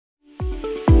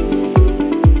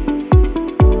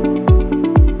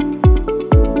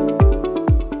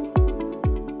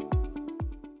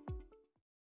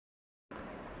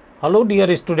Hello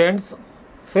dear students,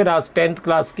 फिर आज 10th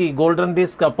class की गोल्डन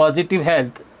डिस्क का पॉजिटिव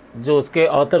हेल्थ जो उसके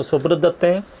ऑथर सुब्रत दत्त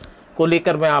हैं को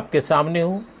लेकर मैं आपके सामने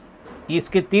हूँ।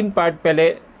 इसके 3 पार्ट पहले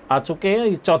आ चुके हैं,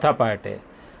 ये चौथा पार्ट है।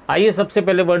 आइए सबसे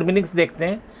पहले वर्ड मीनिंग्स देखते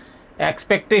हैं।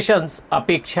 एक्सपेक्टेशंस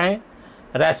अपेक्षाएं,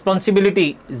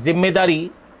 रेस्पॉन्सिबिलिटी जिम्मेदारी,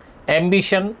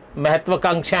 एम्बिशन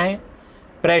महत्वाकांक्षाएं,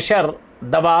 प्रेशर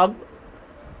दबाव,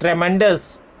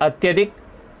 ट्रेमेंडस अत्यधिक,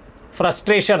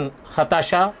 फ्रस्ट्रेशन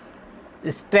हताशा,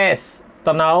 स्ट्रेस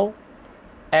तनाव,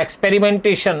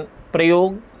 एक्सपेरिमेंटेशन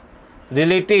प्रयोग,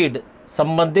 रिलेटेड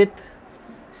संबंधित,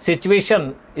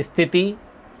 सिचुएशन स्थिति,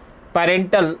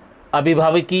 पेरेंटल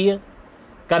अभिभावकीय,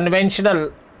 कन्वेंशनल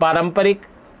पारंपरिक,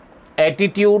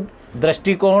 एटीट्यूड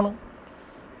दृष्टिकोण,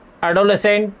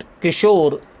 एडोलेसेंट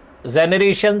किशोर,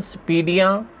 जेनरेशंस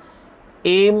पीढ़ियाँ,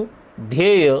 एम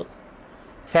ध्येय,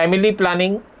 फैमिली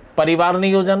प्लानिंग परिवार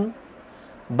नियोजन,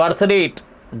 बर्थ रेट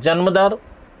जन्म दर,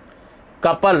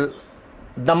 कपल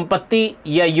दंपति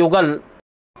या युगल।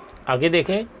 आगे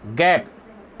देखें, गैप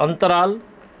अंतराल,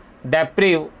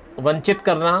 डेप्रिव वंचित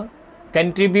करना,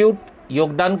 कंट्रीब्यूट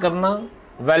योगदान करना,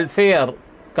 वेलफेयर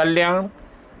कल्याण,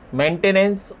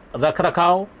 मेंटेनेंस रख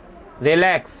रखाव,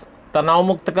 रिलैक्स तनाव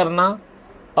मुक्त करना,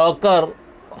 अकर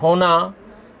होना,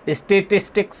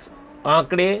 स्टेटिस्टिक्स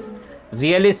आंकड़े,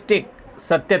 रियलिस्टिक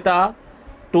सत्यता,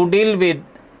 टू डील विद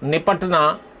निपटना,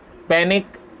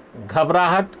 पैनिक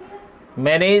घबराहट,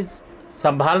 मैनेज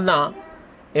संभालना,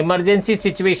 इमरजेंसी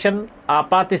सिचुएशन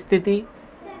आपात स्थिति,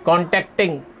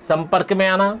 कॉन्टैक्टिंग संपर्क में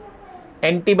आना,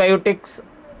 एंटीबायोटिक्स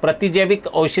प्रतिजैविक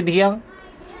औषधियाँ,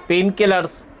 pain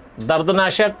killers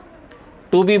दर्दनाशक,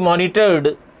 to be monitored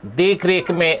देख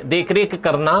रेख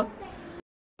करना।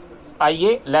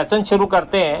 आइए लेसन शुरू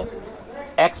करते हैं।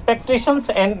 एक्सपेक्टेशंस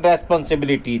एंड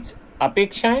रेस्पॉन्सिबिलिटीज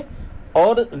अपेक्षाएं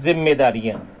और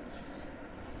जिम्मेदारियां।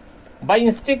 By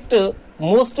instinct,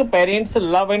 most parents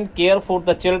love and care for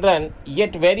the children,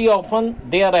 yet very often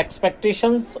their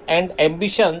expectations and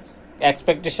ambitions,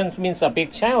 expectations means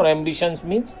अपेक्षाएं और ambitions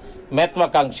means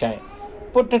महत्वाकांक्षाएं,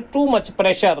 put too much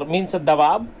pressure means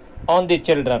दबाव on the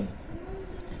children.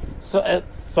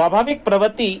 स्वाभाविक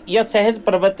प्रवृत्ति या सहज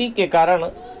प्रवृत्ति के कारण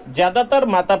ज़्यादातर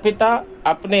माता पिता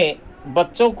अपने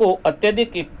बच्चों को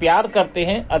अत्यधिक प्यार करते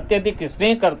हैं, अत्यधिक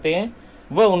स्नेह करते हैं,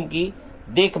 वह उनकी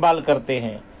देखभाल करते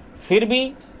हैं। फिर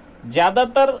भी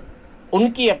ज़्यादातर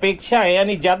उनकी अपेक्षाएं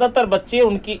यानी ज़्यादातर बच्चे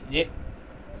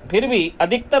फिर भी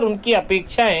अधिकतर उनकी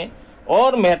अपेक्षाएं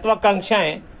और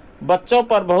महत्वाकांक्षाएं बच्चों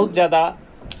पर बहुत ज़्यादा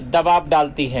दबाव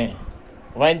डालती हैं।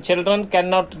 When children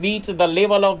cannot reach the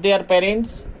level of their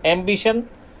parents' ambition,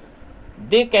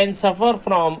 they can suffer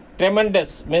from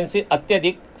tremendous means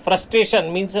अत्यधिक,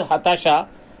 frustration means हताशा,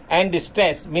 and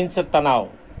stress means तनाव।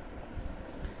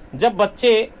 जब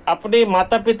बच्चे अपने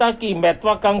माता पिता की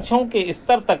महत्वाकांक्षाओं के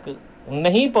स्तर तक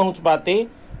नहीं पहुंच पाते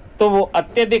तो वो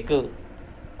अत्यधिक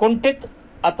कुंठित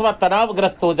अथवा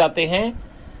तनावग्रस्त हो जाते हैं,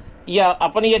 या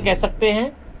अपन ये कह सकते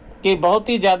हैं कि बहुत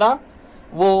ही ज़्यादा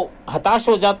वो हताश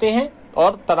हो जाते हैं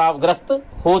और तनावग्रस्त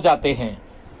हो जाते हैं।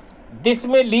 दिस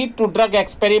में lead to drug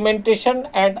experimentation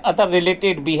and other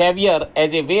related behaviour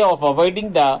as a way of avoiding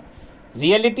the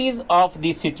realities of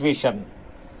the situation.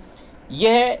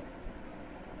 यह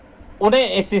उन्हें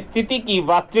इस स्थिति की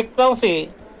वास्तविकताओं से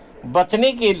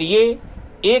बचने के लिए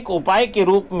एक उपाय के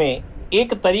रूप में,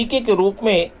 एक तरीके के रूप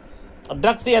में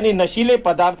ड्रग्स यानी नशीले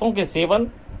पदार्थों के सेवन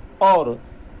और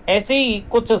ऐसे ही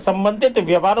कुछ संबंधित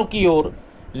व्यवहारों की ओर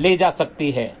ले जा सकती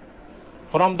है।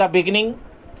 From the beginning,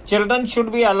 children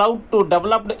should be allowed to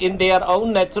develop in their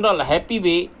own natural happy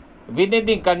way with in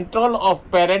the control of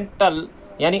parental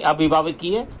यानी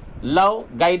अभिभावकीय love,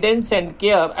 guidance and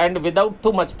care and without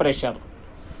too much pressure.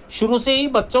 शुरू से ही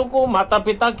बच्चों को माता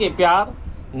पिता के प्यार,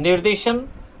 निर्देशन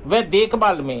व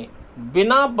देखभाल में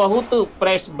बिना बहुत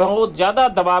ज़्यादा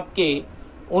दबाव के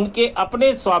उनके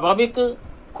अपने स्वाभाविक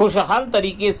खुशहाल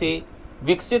तरीके से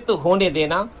विकसित होने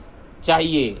देना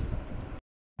चाहिए।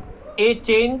 ए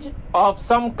change of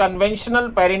some conventional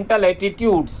parental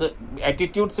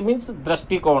attitudes means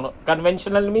दृष्टिकोण,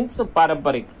 कन्वेंशनल मीन्स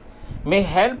पारंपरिक, may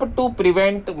help to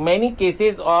prevent many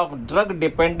cases of drug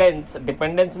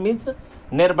dependence means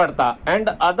निर्भरता, and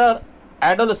other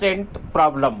adolescent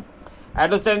problem,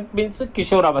 adolescent means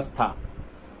किशोरावस्था।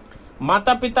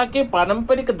 माता पिता के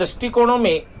पारंपरिक दृष्टिकोणों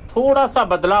में थोड़ा सा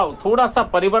बदलाव, थोड़ा सा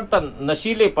परिवर्तन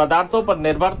नशीले पदार्थों पर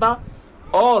निर्भरता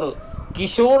और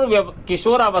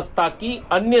किशोरावस्था की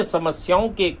अन्य समस्याओं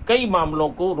के कई मामलों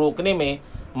को रोकने में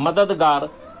मददगार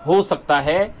हो सकता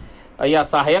है या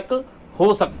सहायक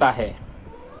हो सकता है।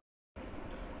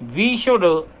 We should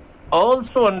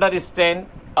also understand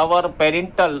our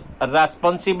parental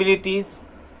responsibilities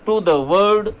to the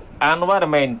world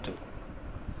environment.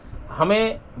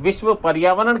 हमें विश्व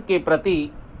पर्यावरण के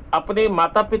प्रति अपने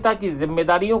माता पिता की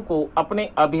जिम्मेदारियों को, अपने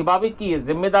अभिभावक की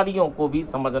जिम्मेदारियों को भी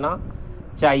समझना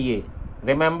चाहिए।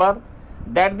 Remember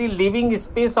that the living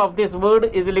space of this world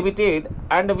is limited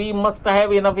and we must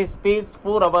have enough space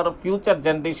for our future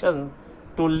generations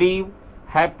to live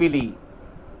happily।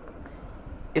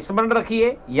 स्मरण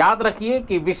रखिए, याद रखिए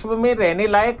कि विश्व में रहने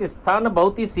लायक स्थान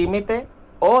बहुत ही सीमित है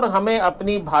और हमें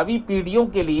अपनी भावी पीढ़ियों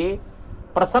के लिए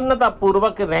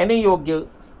प्रसन्नतापूर्वक रहने योग्य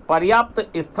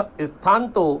पर्याप्त स्थान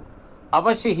तो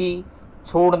अवश्य ही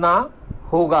छोड़ना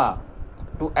होगा।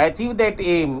 टू अचीव दैट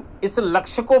एम, इस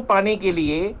लक्ष्य को पाने के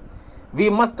लिए we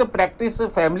must practice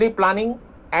family planning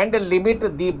and limit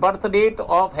the birth rate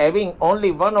of having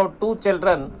only 1 or 2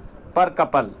 children per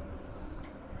couple।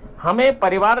 हमें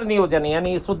परिवार नियोजन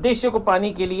यानी इस उद्देश्य को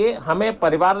पाने के लिए हमें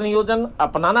परिवार नियोजन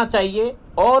अपनाना चाहिए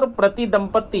और प्रति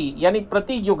दंपति यानी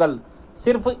प्रति युगल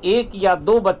सिर्फ 1 या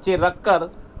 2 बच्चे रखकर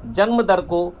जन्म दर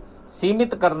को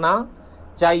सीमित करना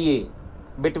चाहिए।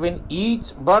 Between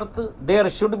each birth there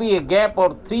should be a gap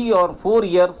of 3 or 4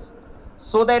 years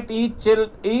so that each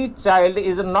child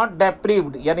is not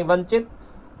deprived यानी वंचित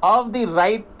of the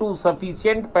right to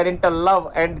sufficient parental love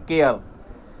and care।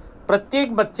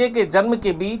 प्रत्येक बच्चे के जन्म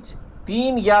के बीच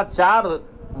 3 या 4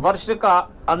 वर्ष का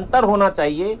अंतर होना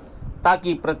चाहिए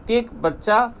ताकि प्रत्येक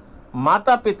बच्चा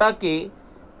माता पिता के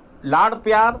लाड़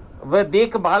प्यार व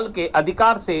देखभाल के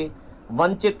अधिकार से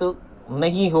वंचित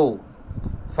नहीं हो।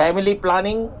 Family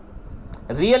planning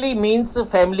really means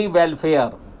family welfare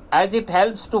as it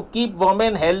helps to keep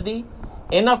women healthy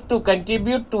enough to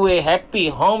contribute to a happy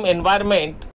home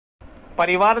environment।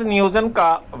 परिवार नियोजन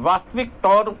का वास्तविक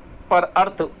तौर पर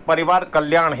अर्थ परिवार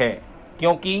कल्याण है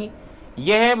क्योंकि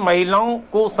यह महिलाओं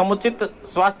को समुचित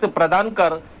स्वास्थ्य प्रदान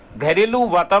कर घरेलू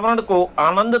वातावरण को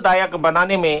आनंददायक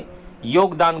बनाने में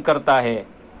योगदान करता है।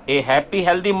 ए happy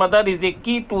healthy mother is a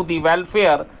की to the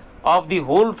welfare of the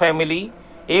whole family.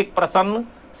 एक प्रसन्न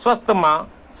स्वस्थ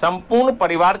माँ संपूर्ण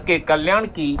परिवार के कल्याण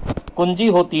की कुंजी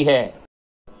होती है।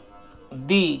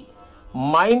 The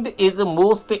mind is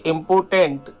most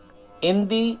important in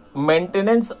the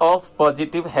maintenance of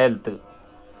positive health.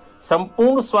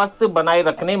 संपूर्ण स्वास्थ्य बनाए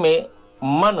रखने में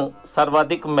मन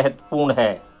सर्वाधिक महत्वपूर्ण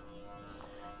है।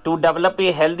 To develop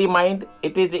a healthy mind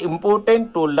it is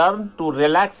important to learn to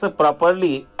relax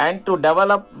properly and to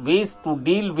develop ways to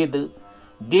deal with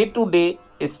day to day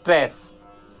stress.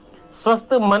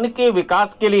 स्वस्थ मन के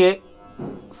विकास के लिए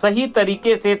सही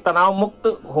तरीके से तनाव मुक्त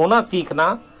होना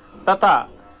सीखना तथा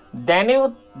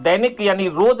दैनिक यानी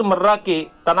रोजमर्रा के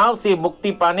तनाव से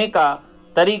मुक्ति पाने का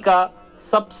तरीका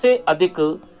सबसे अधिक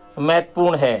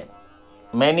महत्वपूर्ण है।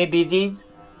 Many disease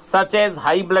such as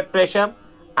high blood pressure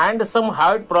and some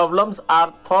heart problems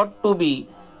are thought to be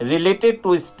related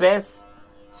to stress,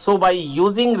 so by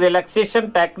using relaxation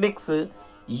techniques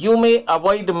you may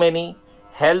avoid many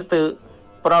health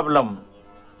problem.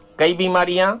 कई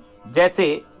बीमारियां जैसे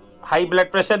हाई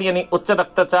ब्लड प्रेशर यानी उच्च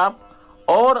रक्तचाप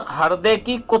और हृदय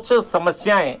की कुछ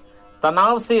समस्याएं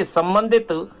तनाव से संबंधित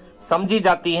समझी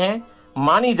जाती हैं,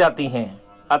 मानी जाती हैं।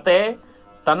 अतः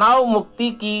तनाव मुक्ति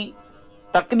की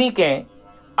तकनीकें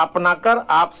अपनाकर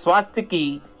आप स्वास्थ्य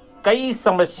की कई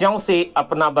समस्याओं से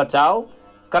अपना बचाव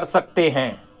कर सकते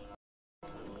हैं।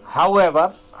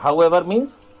 However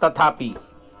means तथापि,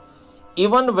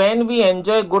 even when we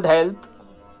enjoy good health,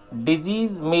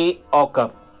 disease may occur।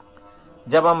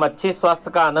 जब हम अच्छे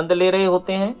स्वास्थ्य का आनंद ले रहे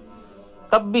होते हैं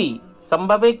तब भी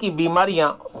संभव है कि बीमारियां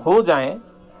हो जाएं।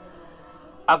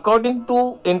 According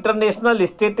to international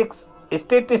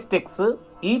statistics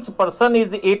each person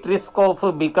is at risk of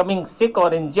becoming सिक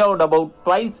और injured about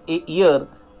twice a year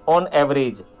on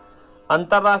average.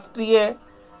 अंतर्राष्ट्रीय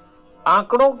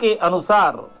आंकड़ों के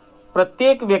अनुसार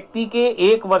प्रत्येक व्यक्ति के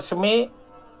 1 वर्ष में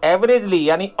एवरेजली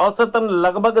यानी औसतन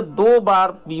लगभग 2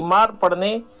 बार बीमार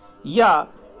पड़ने या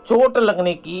चोट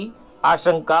लगने की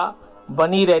आशंका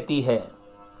बनी रहती है।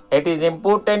 It is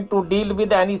important to deal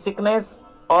with any sickness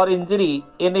और injury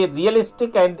in A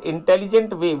realistic and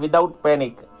intelligent way without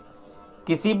panic.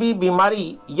 किसी भी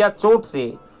बीमारी या चोट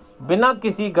से बिना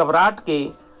किसी घबराहट के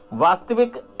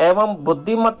वास्तविक एवं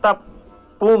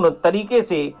बुद्धिमत्तापूर्ण तरीके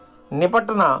से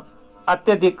निपटना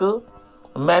अत्यधिक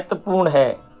महत्वपूर्ण है।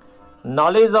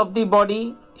 Knowledge of the body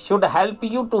should help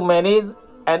you to manage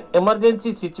an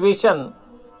emergency situation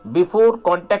before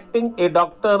contacting a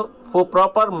doctor for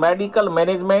proper medical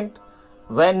management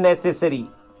when necessary।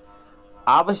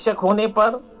 आवश्यक होने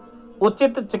पर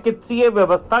उचित चिकित्सीय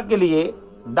व्यवस्था के लिए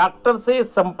डॉक्टर से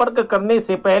संपर्क करने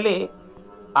से पहले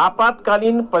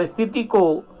आपातकालीन परिस्थिति को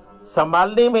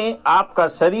संभालने में आपका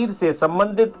शरीर से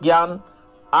संबंधित ज्ञान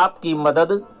आपकी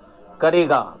मदद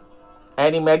करेगा।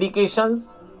 Any medications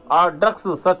or drugs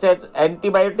such as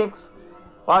antibiotics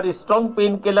or strong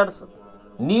painkillers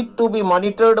need to be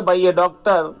monitored by a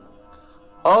doctor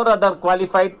or other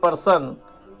qualified person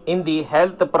in the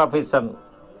health profession.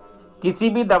 किसी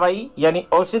भी दवाई यानी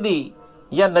औषधि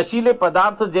या नशीले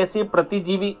पदार्थ जैसे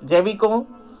प्रतिजीवी जैविकों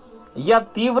या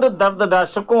तीव्र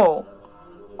दर्दनाशकों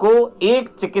को एक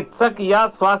चिकित्सक या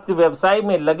स्वास्थ्य व्यवसाय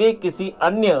में लगे किसी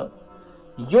अन्य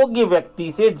योग्य व्यक्ति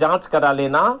से जांच करा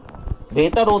लेना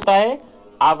बेहतर होता है,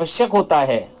 आवश्यक होता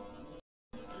है।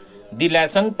 The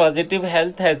lesson positive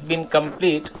health has been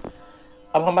complete.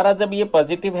 अब हमारा जब ये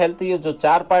पॉजिटिव हेल्थ ये जो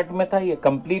 4 पार्ट में था ये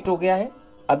कंप्लीट हो गया है।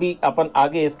 अभी अपन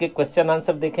आगे इसके क्वेश्चन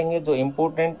आंसर देखेंगे जो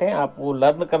इम्पोर्टेंट हैं, आपको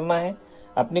लर्न करना है,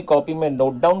 अपनी कॉपी में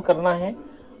नोट डाउन करना है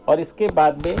और इसके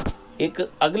बाद में एक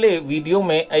अगले वीडियो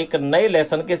में एक नए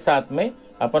लेसन के साथ में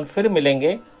अपन फिर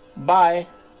मिलेंगे। Bye.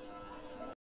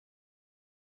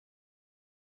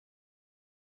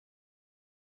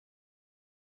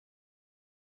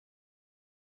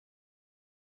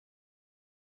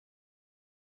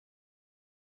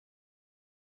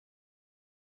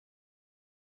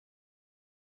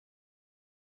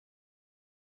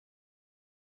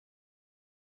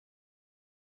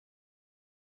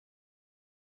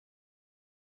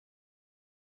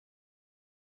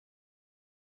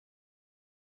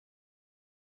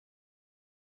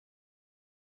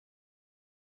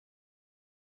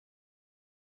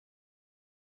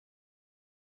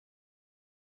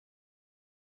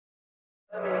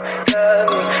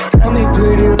 Tell me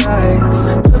pretty lies,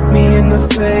 look me in the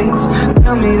face.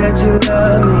 Tell me that you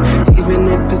love me, even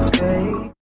if it's fake.